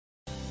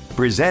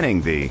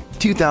Presenting the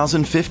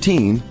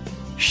 2015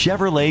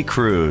 Chevrolet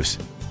Cruze.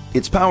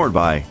 It's powered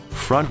by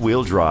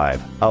front-wheel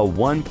drive, a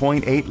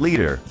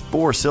 1.8-liter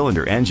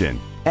four-cylinder engine,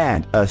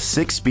 and a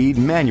 6-speed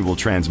manual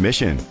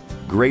transmission.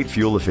 Great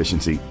fuel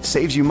efficiency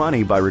saves you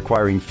money by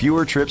requiring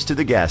fewer trips to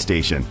the gas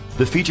station.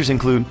 The features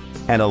include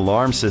an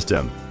alarm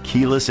system,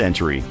 keyless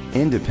entry,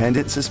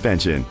 independent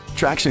suspension,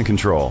 traction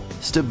control,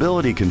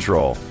 stability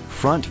control,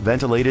 front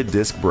ventilated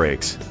disc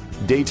brakes,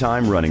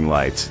 daytime running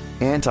lights,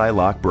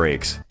 anti-lock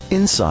brakes.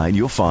 Inside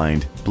you'll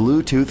find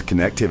Bluetooth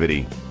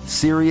connectivity,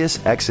 Sirius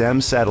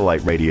XM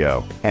satellite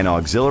radio, and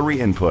auxiliary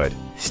input,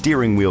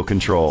 steering wheel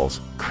controls,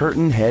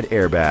 curtain head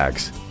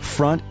airbags,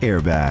 front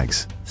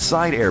airbags,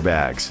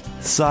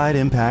 side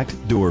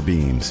impact door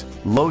beams,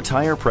 low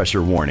tire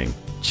pressure warning,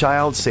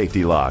 child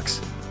safety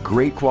locks.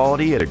 Great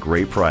quality at a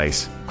great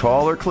price.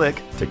 Call or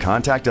click to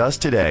contact us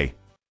today.